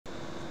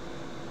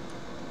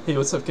Hey,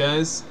 what's up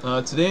guys?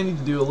 Today I need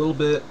to do a little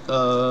bit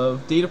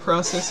of data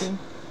processing,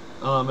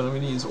 and I'm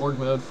going to use org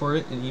mode for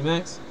it in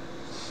Emacs.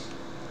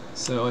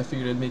 So I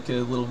figured I'd make a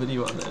little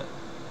video on that.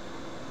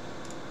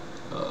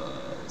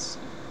 Let's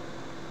see.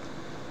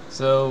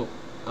 So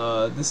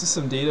this is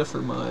some data for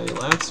my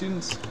lab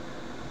students,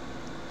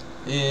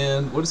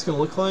 and what it's going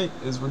to look like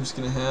is we're just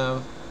going to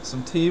have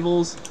some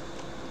tables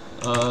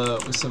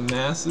with some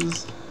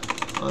masses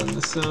on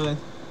this side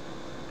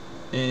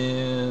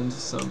and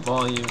some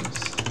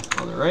volumes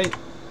on the right.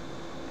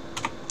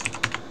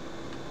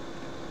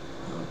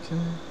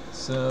 Okay,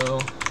 so,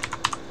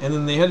 and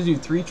then they had to do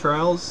 3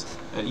 trials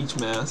at each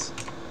mass.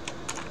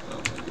 Oh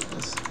my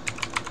goodness.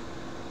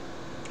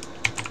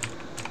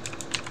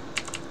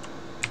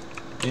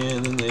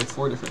 And then they have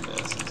 4 different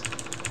masses.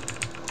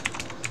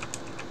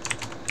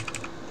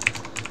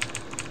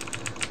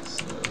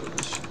 So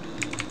this should be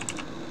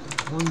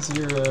 1,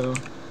 0.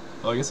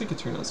 Oh, I guess I could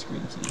turn on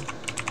screen key.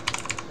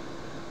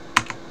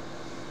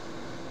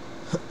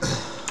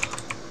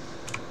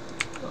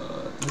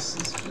 This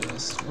is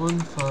just 1,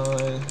 5,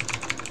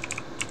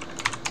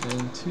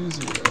 and 2,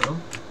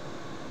 0.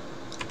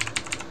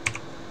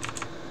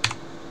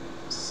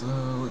 So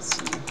let's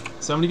see.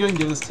 So I'm gonna go ahead and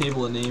give this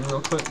table a name real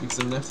quick because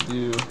I'm gonna have to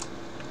do.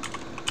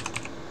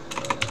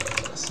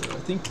 So I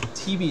think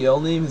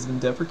TBL name has been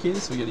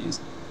deprecated, so we gotta use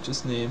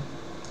just name.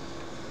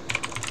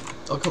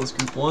 I'll call this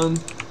group 1.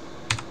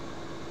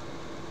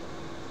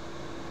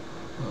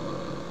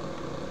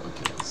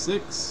 Okay,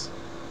 6,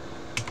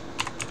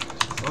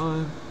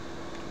 5.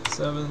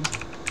 7, 5,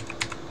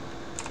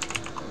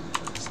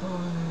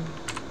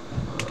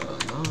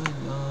 9,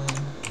 9.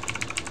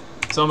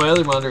 So on my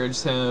other monitor I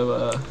just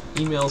have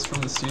emails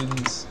from the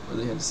students where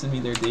they had to send me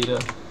their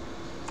data,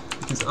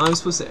 because I'm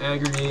supposed to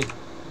aggregate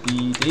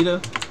the data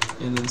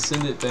and then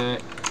send it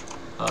back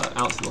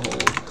out to the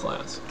whole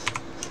class.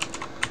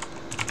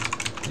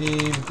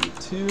 Name group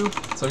 2.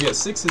 So I've got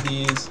 6 of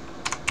these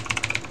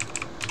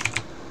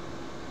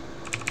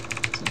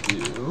to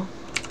do.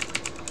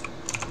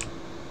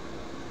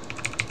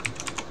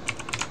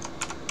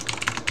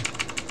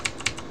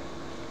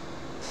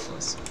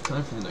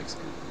 Time for the next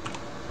group.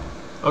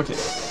 Okay,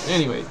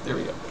 anyway, there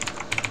we go.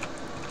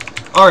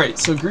 Alright,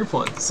 so group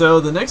 1. So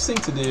the next thing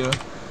to do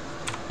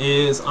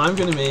is I'm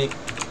going to make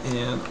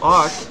an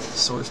AWK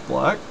source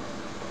block.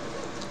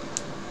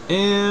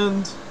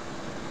 And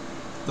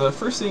the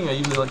first thing I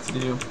usually like to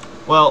do,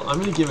 well, I'm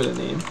going to give it a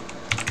name.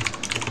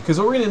 Because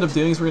what we're going to end up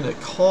doing is we're going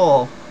to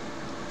call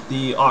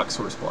the AWK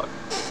source block.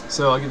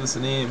 So I'll give this a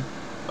name.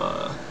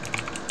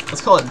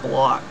 Let's call it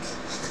block.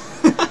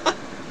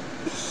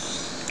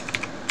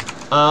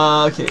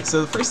 Okay, so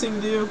the first thing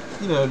to do,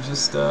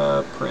 just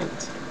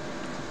print.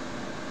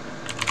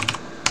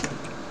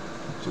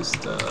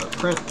 Just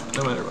print,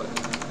 no matter what.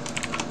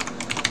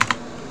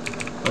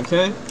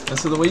 Okay, and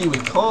so the way you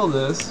would call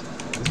this is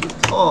we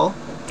would call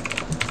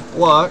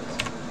block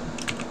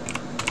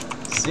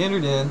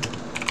standard in,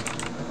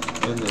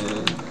 and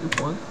then group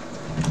 1.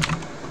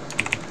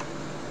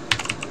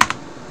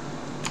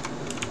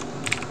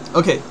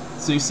 Okay,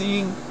 so you're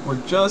seeing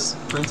we're just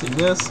printing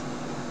this.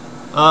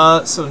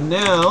 So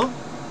now,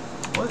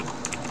 what?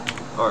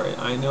 Alright,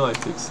 I know I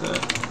fixed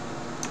that.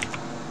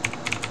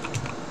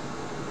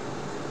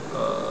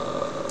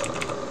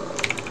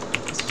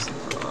 Let's just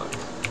look for AWK.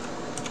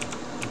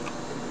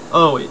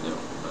 Oh, wait, no.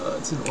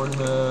 It's in org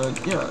mode.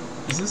 Yeah,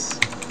 is this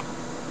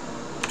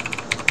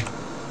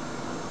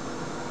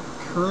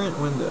current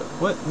window?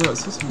 What? No, it's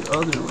supposed to be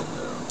other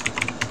window.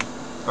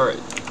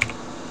 Alright.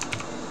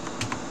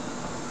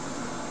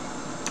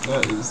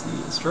 That is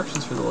the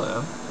instructions for the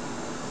lab.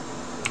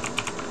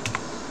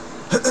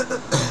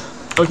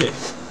 Okay.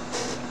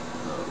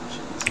 Oh,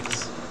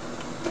 Jesus.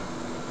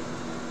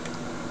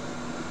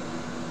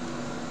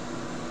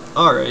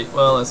 Alright,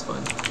 well, that's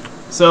fine.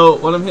 So,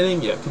 what I'm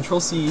hitting, yeah,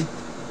 Control-C.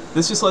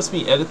 This just lets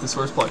me edit the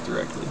source block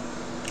directly.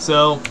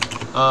 So,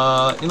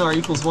 in R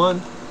equals 1,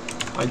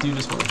 I do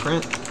just want to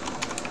print. In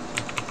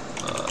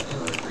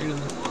R greater than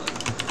 1.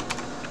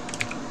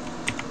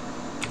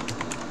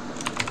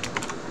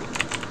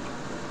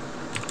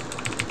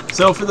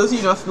 So, for those of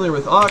you not familiar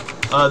with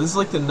AWK, this is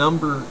like the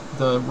number,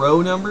 the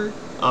row number,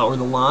 or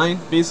the line,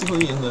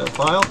 basically, in the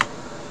file.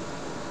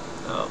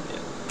 Oh,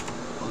 man.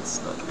 Let's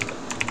not do that.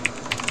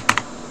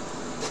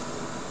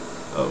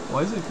 Oh,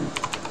 why is it group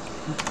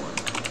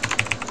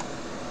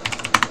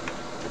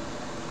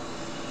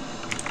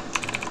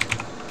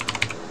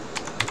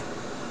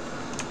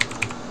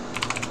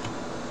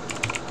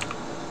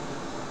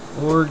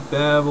 1? Org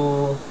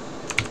babel.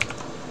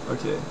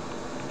 Okay.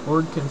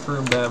 Org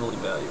confirm babel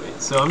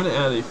evaluate. So I'm going to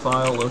add a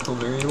file local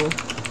variable.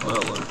 File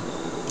local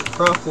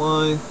prop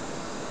line.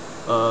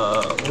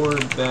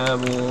 Org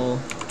babel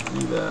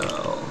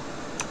eval.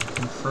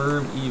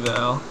 Confirm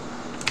eval.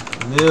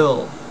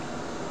 Nil.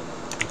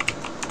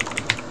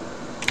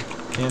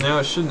 And now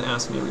it shouldn't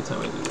ask me every time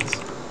I do this.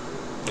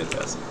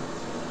 Fantastic.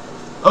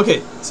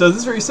 Okay, so this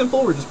is very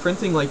simple. We're just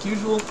printing like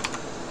usual.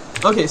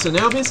 Okay, so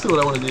now basically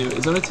what I want to do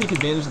is I'm going to take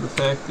advantage of the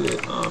fact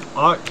that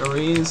AWK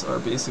arrays are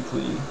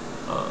basically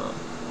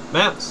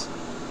maps.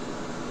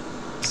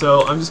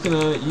 So I'm just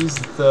gonna use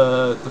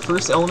the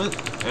first element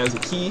as a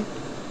key,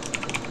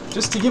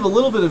 just to give a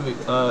little bit of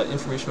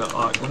information about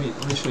awk. Let me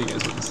show you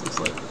guys what this looks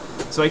like.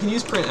 So I can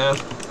use printf.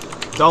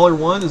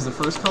 $1 is the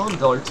first column,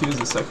 $2 is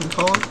the second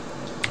column.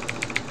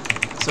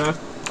 So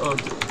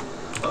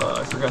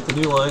I forgot the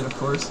new line, of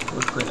course,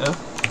 with printf.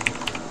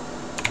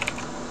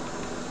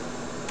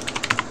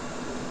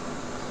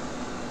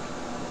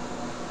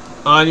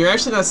 And you're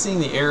actually not seeing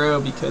the arrow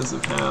because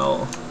of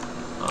how.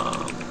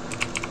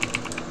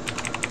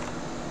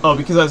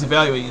 Because I was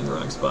evaluating in the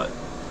wrong spot.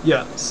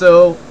 Yeah.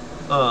 So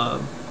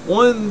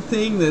one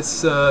thing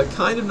that's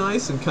kind of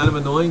nice and kind of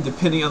annoying,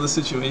 depending on the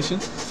situation,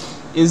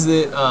 is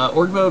that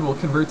org mode will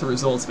convert the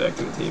results back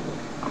to a table.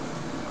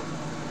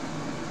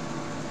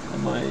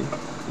 And my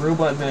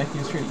robot vacuum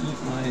is trying to eat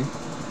my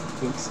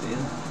book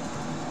stand.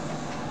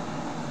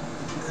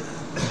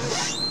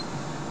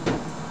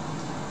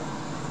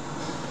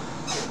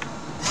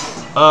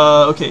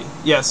 Okay,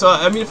 yeah. So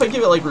I mean, if I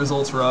give it like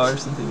results raw or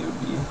something, it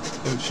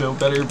would show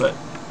better. But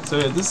so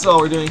yeah, this is all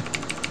we're doing.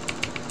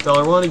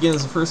 $1 again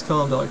is the first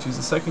column, $2 is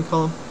the second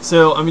column.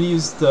 So I'm going to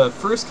use the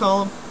first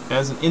column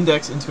as an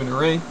index into an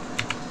array.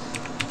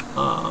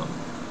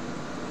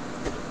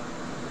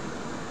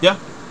 Yeah.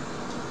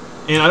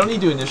 And I don't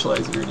need to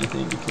initialize it or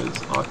anything because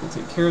awk will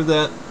take care of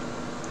that.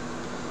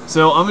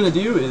 So what I'm going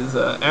to do is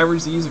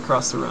average these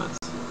across the runs.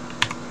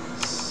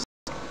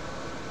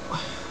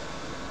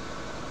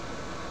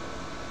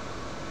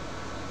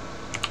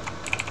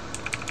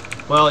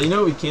 Well, you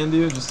know what we can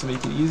do just to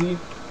make it easy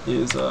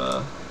is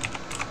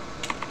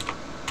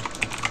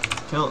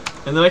count,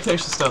 and then I can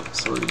actually stop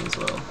sorting as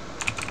well.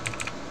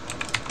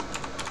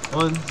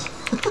 1, 2,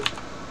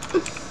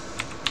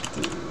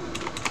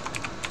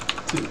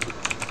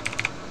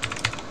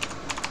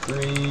 3,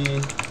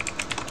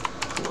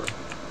 4.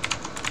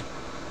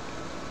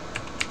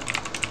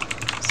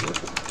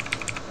 Sample.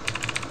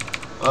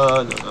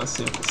 No, not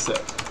sample,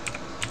 set.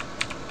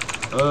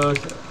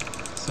 Okay,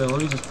 so let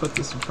me just put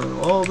this in front of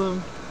all of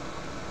them.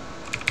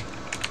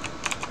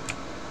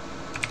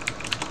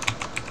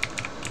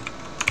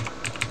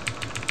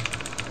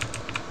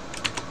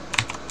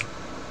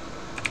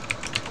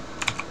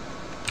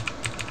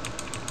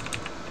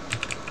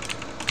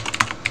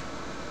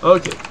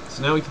 Okay,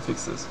 so now we can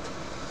fix this.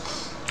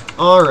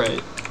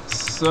 Alright,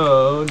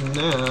 so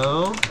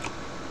now,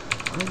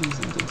 why are these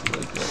indented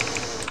like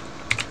that?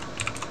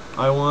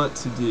 I want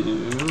to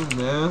do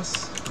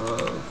mass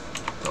of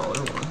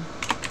 $1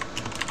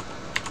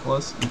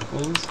 plus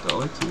equals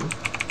 $2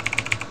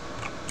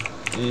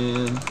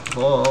 and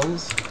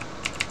vols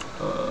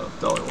of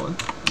 $1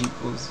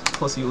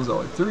 plus equals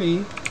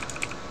 $3.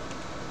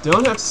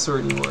 Don't have to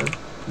sort anymore.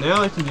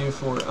 Now I can do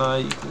for I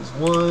equals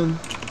 1,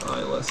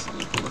 I less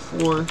than equal to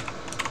 4,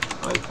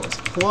 I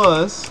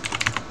plus,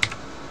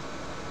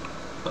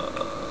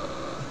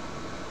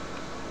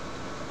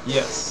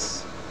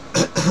 yes.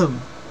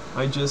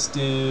 I just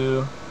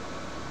do,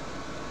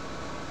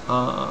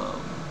 let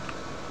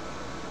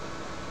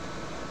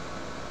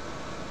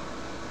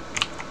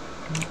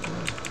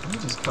me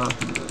just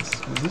copy this,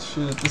 because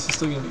this is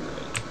still going to be right.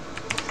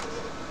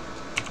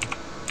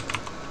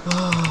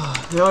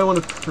 Now I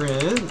want to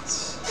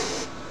print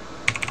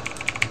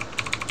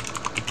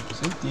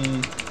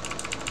empty.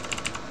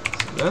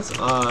 So that's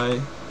I,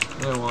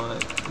 and I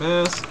want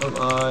mass of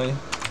I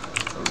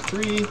over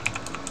 3,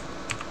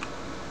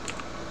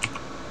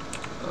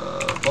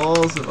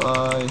 balls of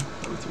I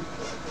over 3.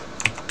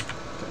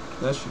 Okay,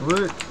 that should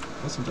work.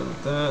 Guess I'm done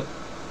with that.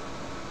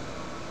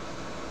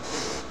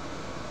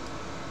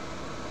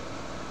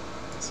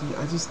 See,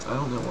 I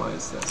don't know why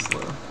it's that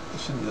slow. It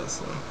shouldn't be that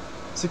slow.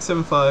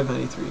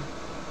 67593.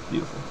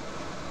 Beautiful.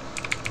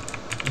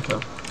 Okay.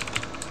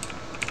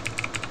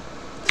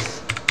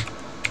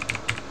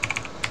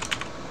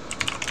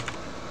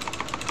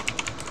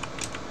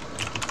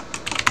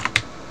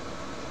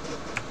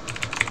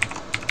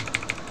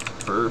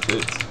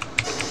 Perfect.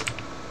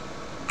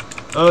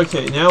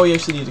 Okay, now we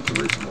actually need to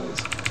convert to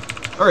moles.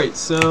 Alright,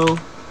 so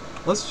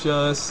let's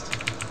just...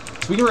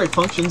 So we can write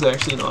functions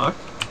actually in awk.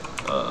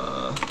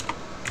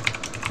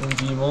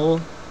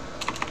 mgmol.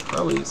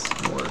 Probably it's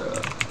more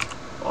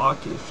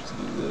awkish to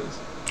do this.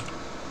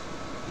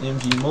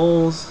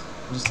 mgmoles.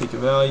 We'll just take a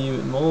value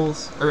in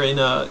moles, or in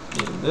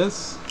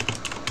this.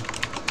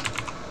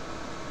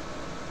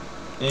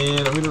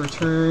 And I'm going to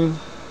return...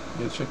 I'm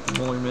going to check the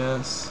molar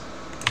mass.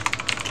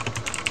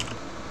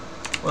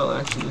 Well,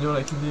 actually, you know what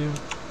I can do?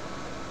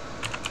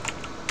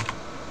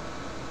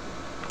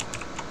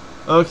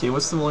 Okay,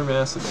 what's the molar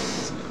mass of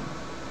magnesium?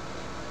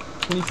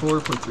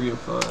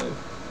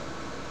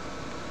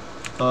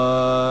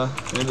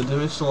 24.305. And the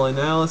dimensional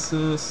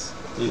analysis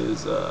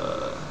is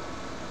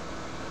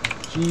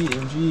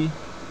GMG.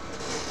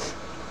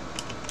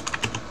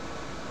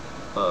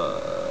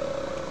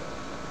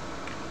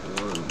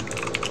 1 mole.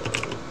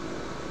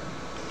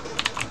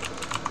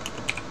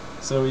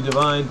 So we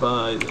divide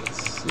by this.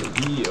 So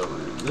D over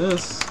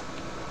this.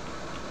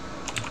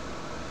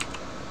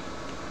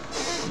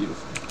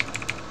 Beautiful.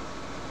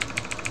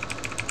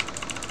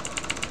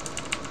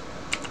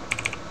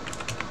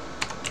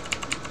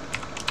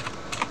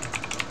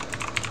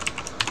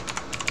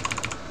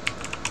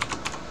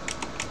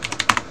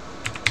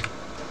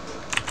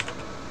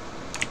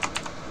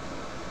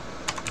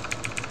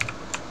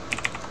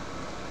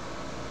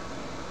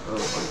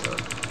 Oh my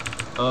god.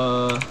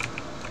 Oh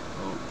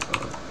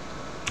god.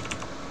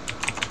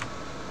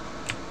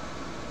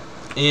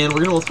 And we're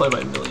gonna multiply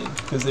by 1,000,000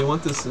 because they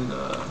want this in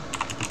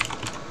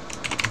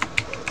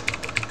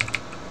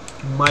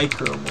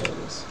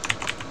micromoles.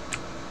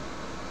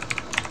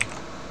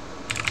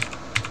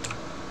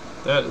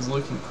 That is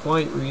looking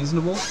quite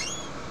reasonable.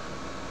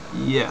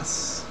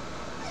 Yes.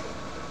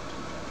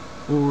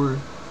 4,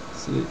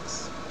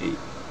 6, 8.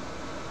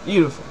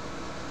 Beautiful.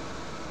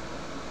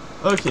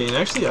 Okay, and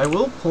actually I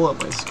will pull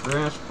up my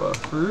scratch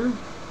buffer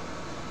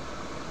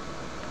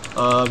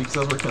because I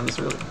was working on this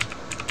earlier.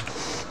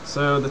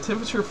 So the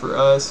temperature for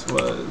us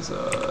was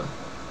I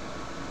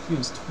think it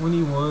was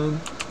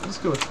 21. Let's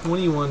go with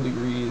 21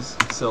 degrees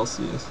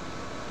Celsius.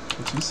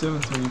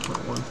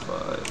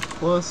 273.15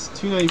 plus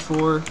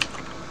 294.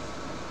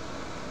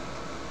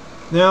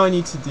 Now I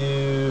need to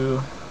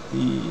do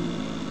the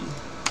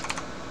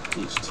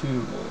H2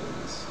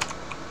 moles.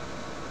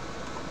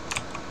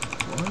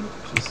 What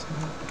just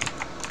happened?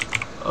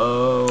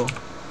 Oh.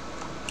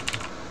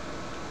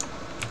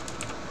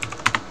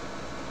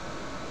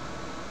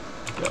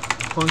 Got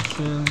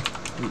function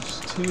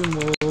H2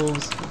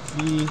 moles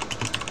V.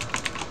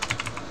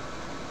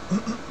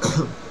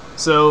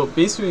 So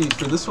basically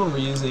for this one we're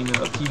using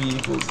PV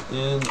equals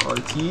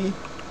nRT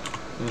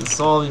and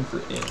solving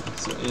for n.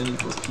 So n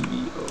equals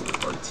PV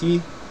over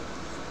RT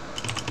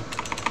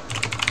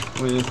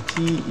with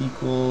T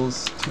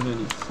equals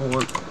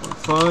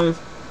 294.15.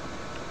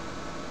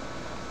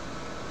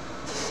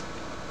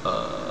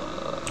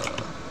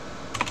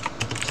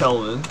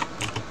 Kelvin.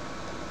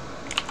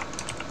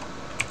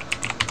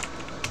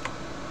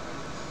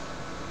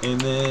 And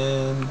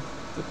then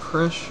the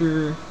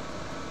pressure,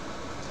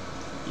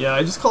 yeah,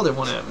 I just called it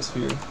 1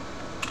 atmosphere.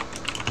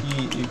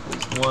 P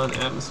equals 1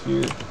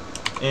 atmosphere.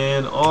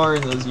 And R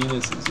in those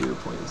units is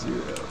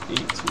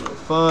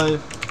 0.08205.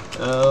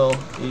 L,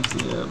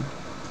 ATM,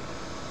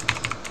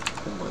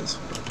 N minus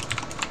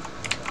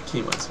 1,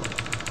 K minus 1.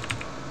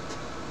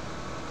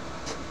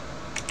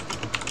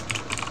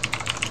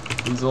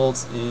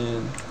 Results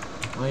in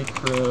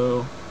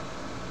micro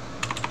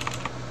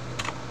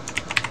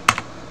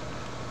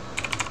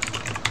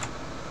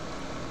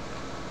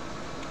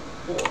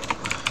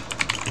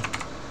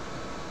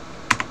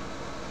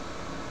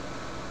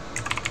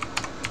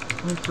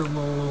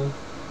micromole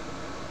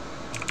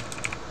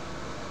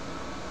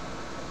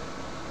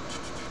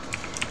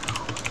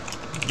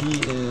V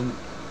in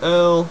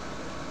L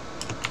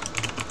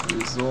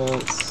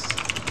results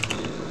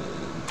in,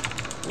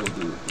 we'll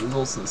do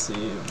results in the same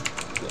thing.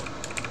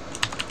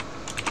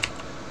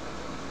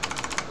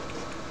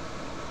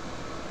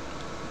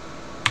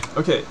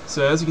 Okay,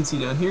 so as you can see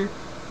down here,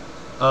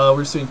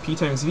 we're just doing P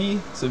times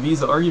V, so V is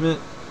the argument,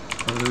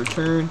 and the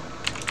return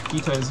P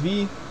times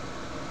V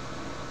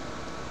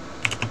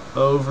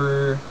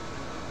over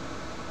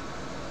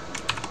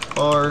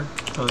R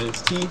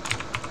times T.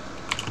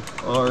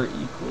 R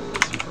equals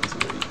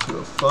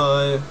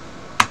 0.08205.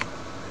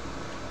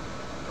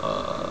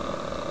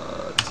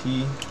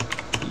 T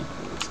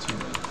equals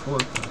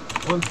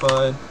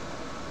 294.15.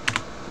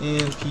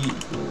 And P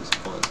equals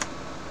 1.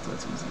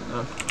 That's easy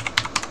enough.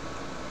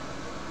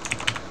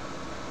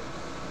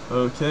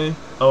 Okay.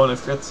 Oh, and I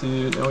forgot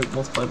to, now we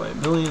multiply by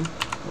 1,000,000.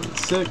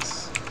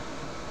 26.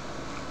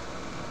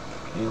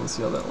 And let's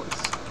see how that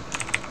looks.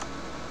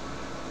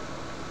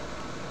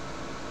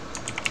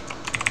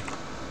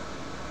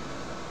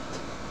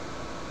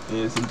 And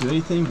it didn't do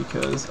anything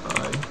because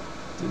I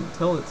didn't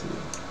tell it to.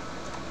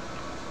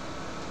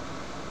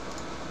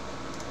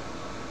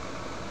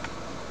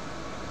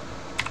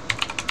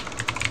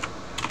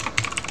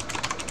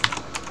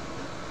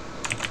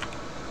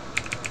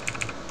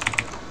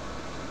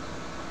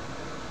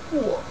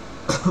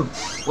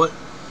 What?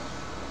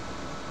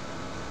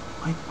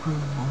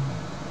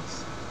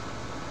 Micromoles.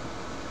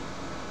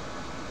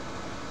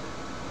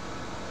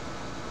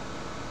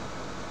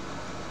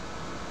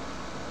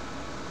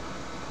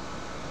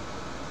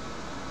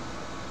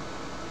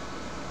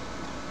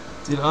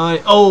 Did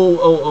I?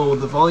 Oh,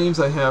 the volumes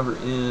I have are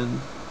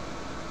in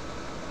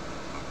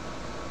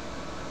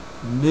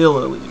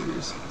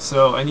milliliters.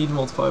 So I need to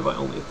multiply by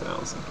only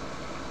 1,000.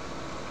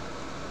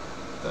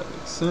 That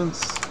makes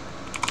sense.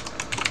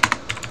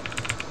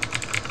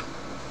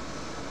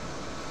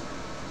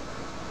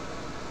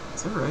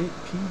 Is that right?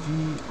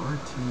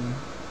 PVRT.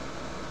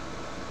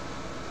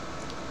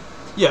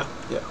 Yeah,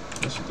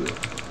 that should do it.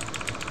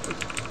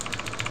 Okay.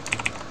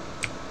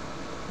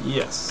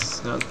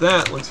 Yes, now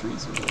that looks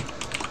reasonable.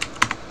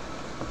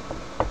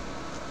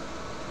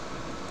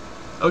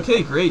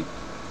 Okay, great.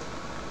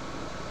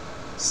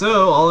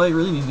 So all I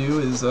really need to do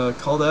is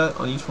call that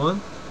on each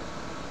one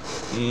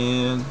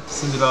and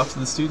send it off to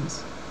the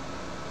students.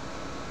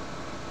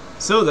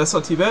 So that's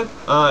not too bad.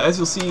 As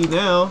you'll see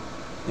now,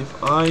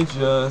 if I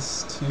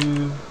just 2,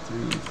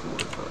 3, 4,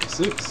 5,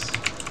 6, 2,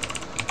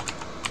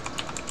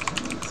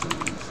 3,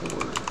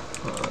 4,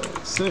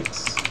 5,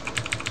 6,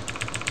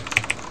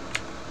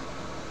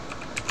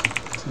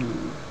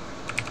 2,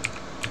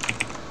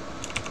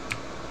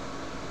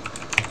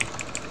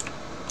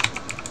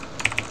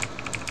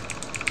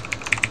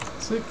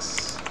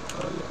 6.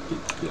 Yeah,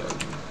 get out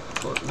of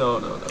here. No.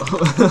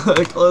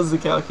 Close the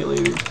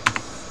calculator.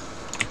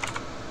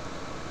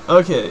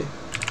 Okay,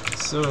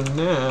 so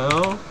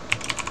now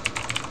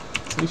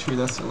let's make sure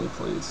that's the only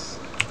place.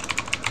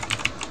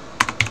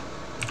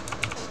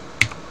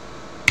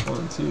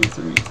 1, 2,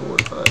 3, 4,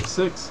 5,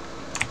 6.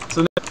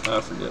 So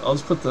now, forget. I'll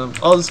just put them.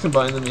 I'll just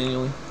combine them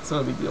manually. It's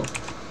not a big deal.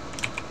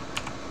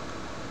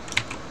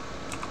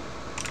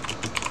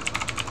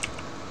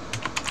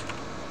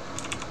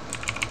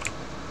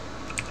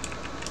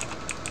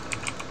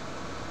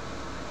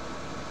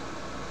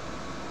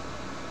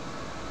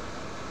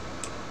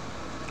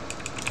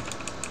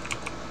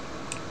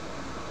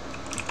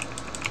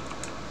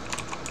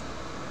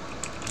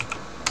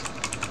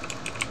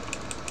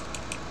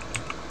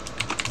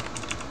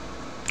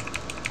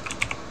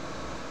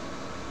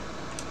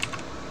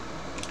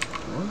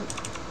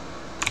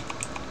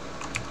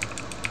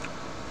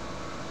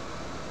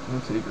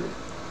 Okay, great.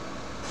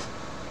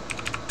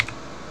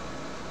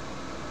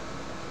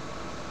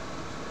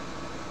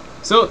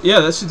 So yeah,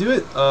 that should do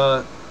it.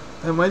 That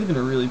might have been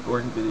a really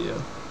boring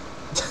video.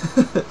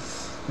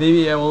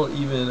 Maybe I won't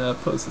even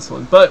post this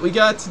one. But we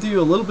got to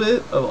do a little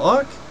bit of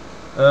AWK,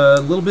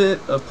 a little bit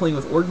of playing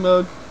with org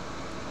mode,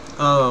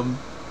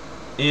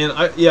 and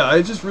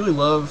I just really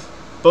love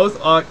both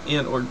AWK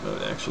and org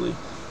mode actually.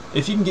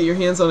 If you can get your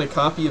hands on a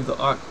copy of the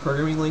AWK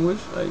programming language,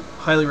 I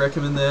highly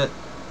recommend that.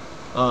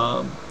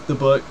 The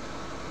book,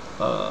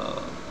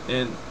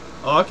 and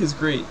AWK is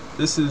great.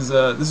 This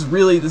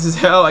is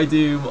how I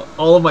do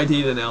all of my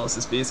data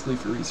analysis basically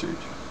for research.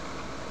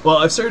 Well,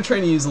 I've started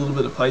trying to use a little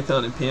bit of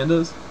Python and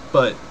pandas,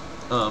 but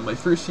my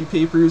first few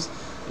papers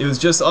it was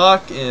just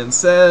AWK and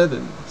sed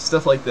and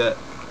stuff like that.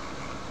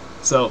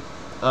 So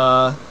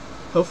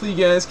hopefully you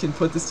guys can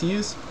put this to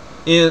use.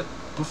 And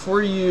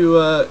before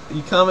you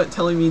comment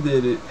telling me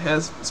that it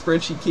has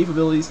spreadsheet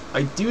capabilities,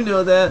 I do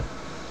know that.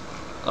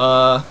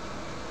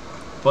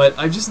 But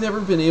I've just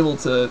never been able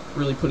to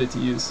really put it to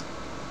use.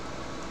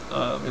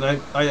 And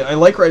I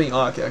like writing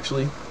AWK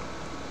actually,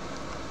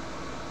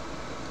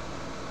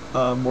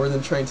 more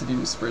than trying to do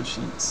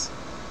spreadsheets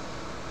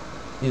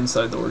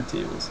inside the org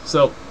tables.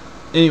 So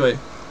anyway,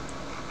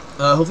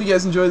 hopefully you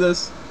guys enjoy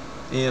this,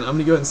 and I'm going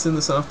to go ahead and send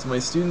this off to my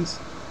students.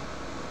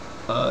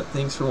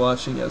 Thanks for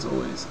watching as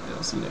always, and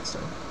I'll see you next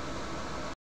time.